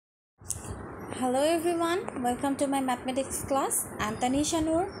Hello everyone, welcome to my mathematics class. I am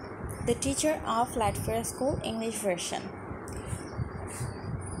Tanisha, the teacher of Lightfair School English version.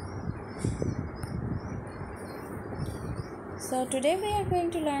 So today we are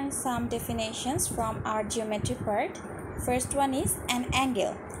going to learn some definitions from our geometry part. First one is an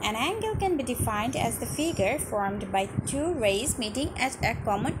angle. An angle can be defined as the figure formed by two rays meeting at a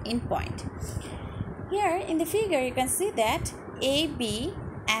common endpoint. Here in the figure you can see that AB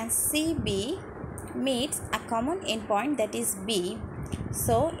and CB meets a common endpoint, that is B.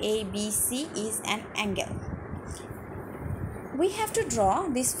 So ABC is an angle. We have to draw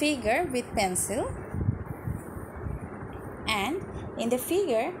this figure with pencil, and in the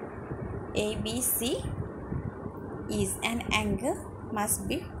figure ABC is an angle must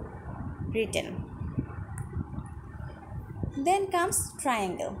be written. Then comes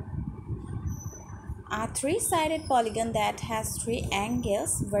triangle. A three-sided polygon that has three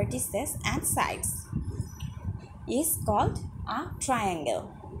angles, vertices and sides is called a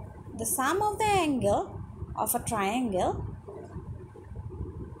triangle. The sum of the angle of a triangle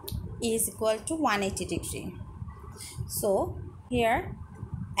is equal to 180 degree. So here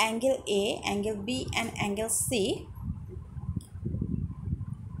angle A, angle B and angle C,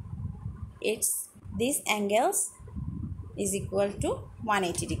 these angles is equal to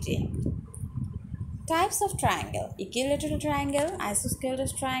 180 degree. Types of triangle: equilateral triangle,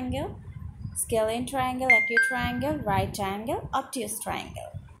 isosceles triangle, scalene triangle, acute triangle, right triangle, obtuse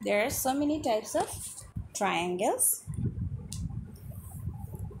triangle. There are so many types of triangles.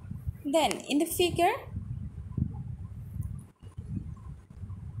 Then in this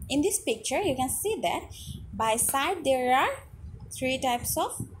picture you can see that by side there are three types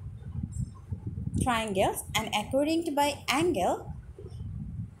of triangles, and according to by angle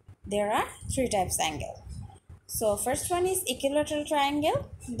there are three types of angle. So first one is equilateral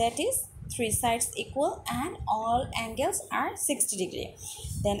triangle, that is three sides equal and all angles are 60 degree.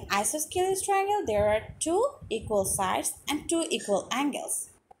 Then isosceles triangle, there are two equal sides and two equal angles.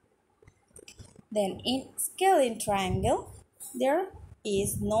 Then in scalene triangle, there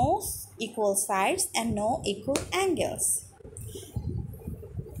is no equal sides and no equal angles.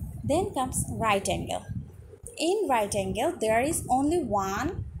 Then comes right angle. In right angle, there is only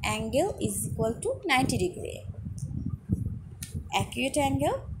one angle is equal to 90 degree. Acute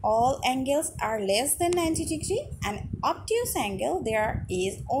angle, all angles are less than 90 degree, and obtuse angle, there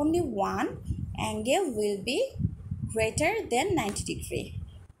is only one angle will be greater than 90 degree.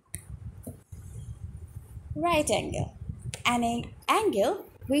 Right angle. An angle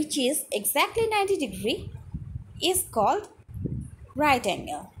which is exactly 90 degree is called right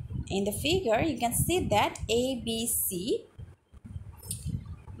angle. In the figure you can see that ABC,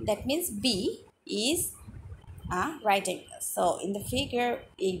 that means B is a right angle. So in the figure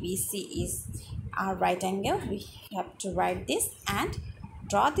ABC is a right angle. We have to write this and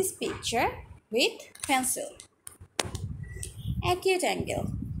draw this picture with pencil. Acute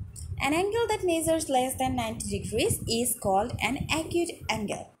angle. An angle that measures less than 90 degrees is called an acute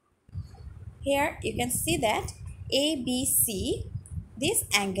angle. Here you can see that ABC, this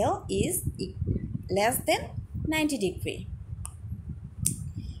angle is less than 90 degree.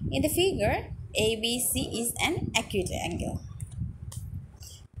 In the figure, ABC is an acute angle.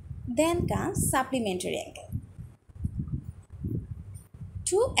 Then comes supplementary angle.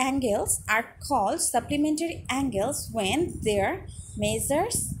 Two angles are called supplementary angles when their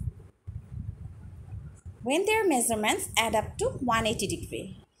measurements add up to 180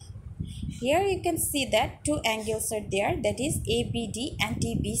 degree. Here you can see that two angles are there, that is ABD and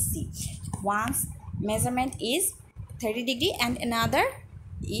DBC. One's measurement is 30 degree and another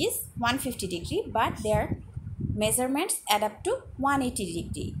is 150 degree, but their measurements add up to 180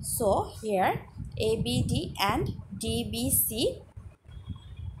 degree. So here ABD and DBC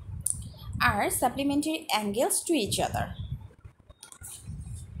are supplementary angles to each other.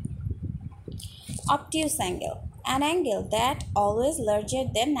 Obtuse angle. An angle that always larger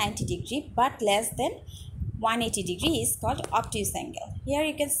than 90 degree but less than 180 degree is called obtuse angle. Here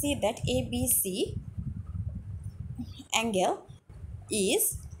you can see that ABC angle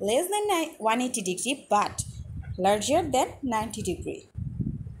is less than 180 degree but larger than 90 degree.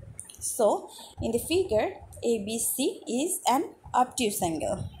 So in the figure ABC is an obtuse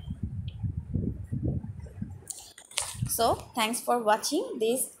angle. So thanks for watching.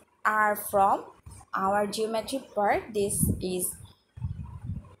 These are from our geometry part. This is,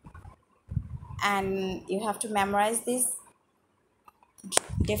 and you have to memorize these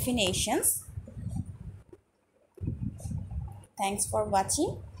definitions. Thanks for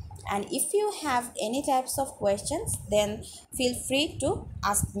watching, and if you have any types of questions then feel free to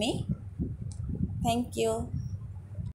ask me. Thank you.